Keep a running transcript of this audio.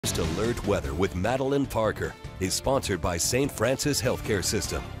Alert Weather with Madeline Parker is sponsored by St. Francis Healthcare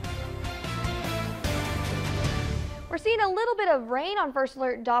System. We're seeing a little bit of rain on First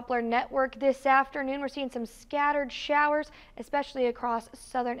Alert Doppler Network this afternoon. We're seeing some scattered showers, especially across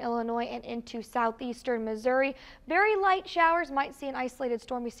southern Illinois and into southeastern Missouri. Very light showers, might see an isolated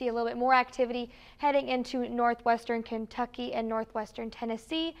storm. We see a little bit more activity heading into northwestern Kentucky and northwestern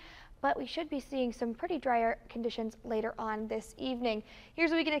Tennessee. But we should be seeing some pretty drier conditions later on this evening.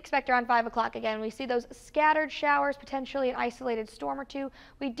 Here's what we can expect around 5 o'clock again. We see those scattered showers, potentially an isolated storm or two.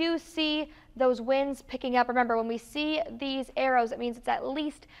 We do see those winds picking up. Remember, when we see these arrows, it means it's at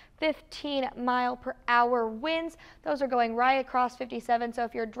least 15-mile-per-hour winds. Those are going right across 57. So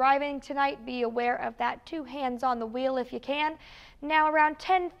if you're driving tonight, be aware of that. 2 hands on the wheel if you can. Now around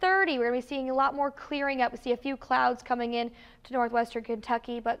 10:30, we're going to be seeing a lot more clearing up. We see a few clouds coming in to northwestern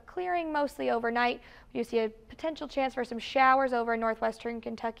Kentucky, but clearing mostly overnight. We do see a potential chance for some showers over in northwestern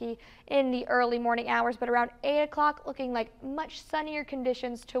Kentucky in the early morning hours, but around 8 o'clock, looking like much sunnier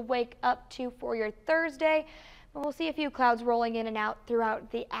conditions to wake up to for your Thursday. And we'll see a few clouds rolling in and out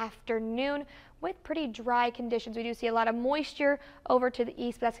throughout the afternoon with pretty dry conditions. We do see a lot of moisture over to the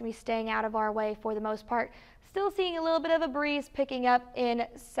east, but that's going to be staying out of our way for the most part. Still seeing a little bit of a breeze picking up in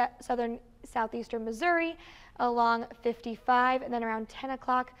southern southeastern Missouri along 55, and then around 10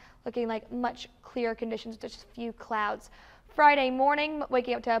 o'clock looking like much clearer conditions, just a few clouds. Friday morning,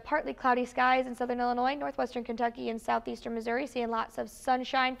 waking up to partly cloudy skies in southern Illinois, northwestern Kentucky, and southeastern Missouri, seeing lots of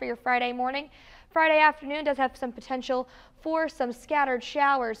sunshine for your Friday morning. Friday afternoon does have some potential for some scattered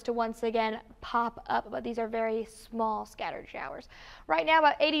showers to once again pop up, but these are very small scattered showers. Right now,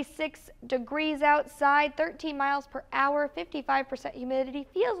 about 86 degrees outside, 13 miles per hour, 55% humidity.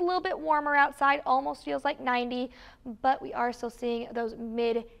 Feels a little bit warmer outside, almost feels like 90, but we are still seeing those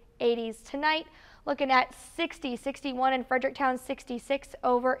mid-80s tonight. Looking at 60, 61 in Fredericktown, 66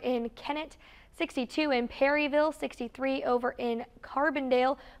 over in Kennett, 62 in Perryville, 63 over in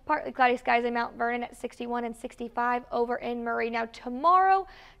Carbondale, partly cloudy skies in Mount Vernon at 61 and 65 over in Murray. Now tomorrow,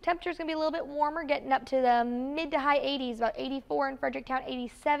 temperature's going to be a little bit warmer, getting up to the mid to high 80s, about 84 in Fredericktown,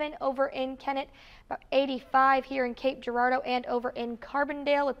 87 over in Kennett, about 85 here in Cape Girardeau and over in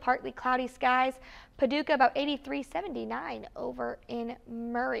Carbondale with partly cloudy skies. Paducah about 83, 79 over in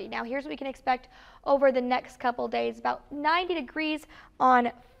Murray. Now here's what we can expect over the next couple days. About 90 degrees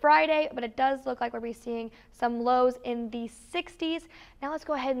on Friday, but it does look like we'll be seeing some lows in the 60s. Now let's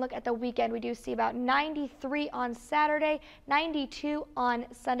go ahead and look at the weekend. We do see about 93 on Saturday, 92 on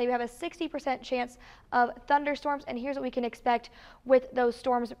Sunday. We have a 60% chance of thunderstorms, and here's what we can expect with those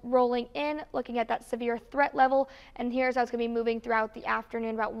storms rolling in, looking at that severe threat level. And here's how it's going to be moving throughout the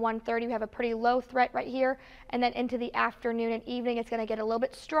afternoon. About 1:30, we have a pretty low threat right here, and then into the afternoon and evening, it's going to get a little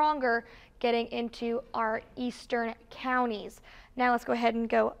bit stronger getting into our eastern counties. Now let's go ahead and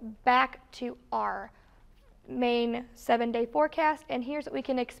go back to our main 7-day forecast, and here's what we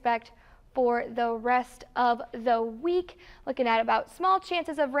can expect for the rest of the week. Looking at about small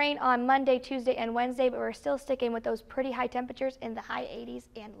chances of rain on Monday, Tuesday, and Wednesday, but we're still sticking with those pretty high temperatures in the high 80s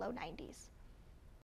and low 90s.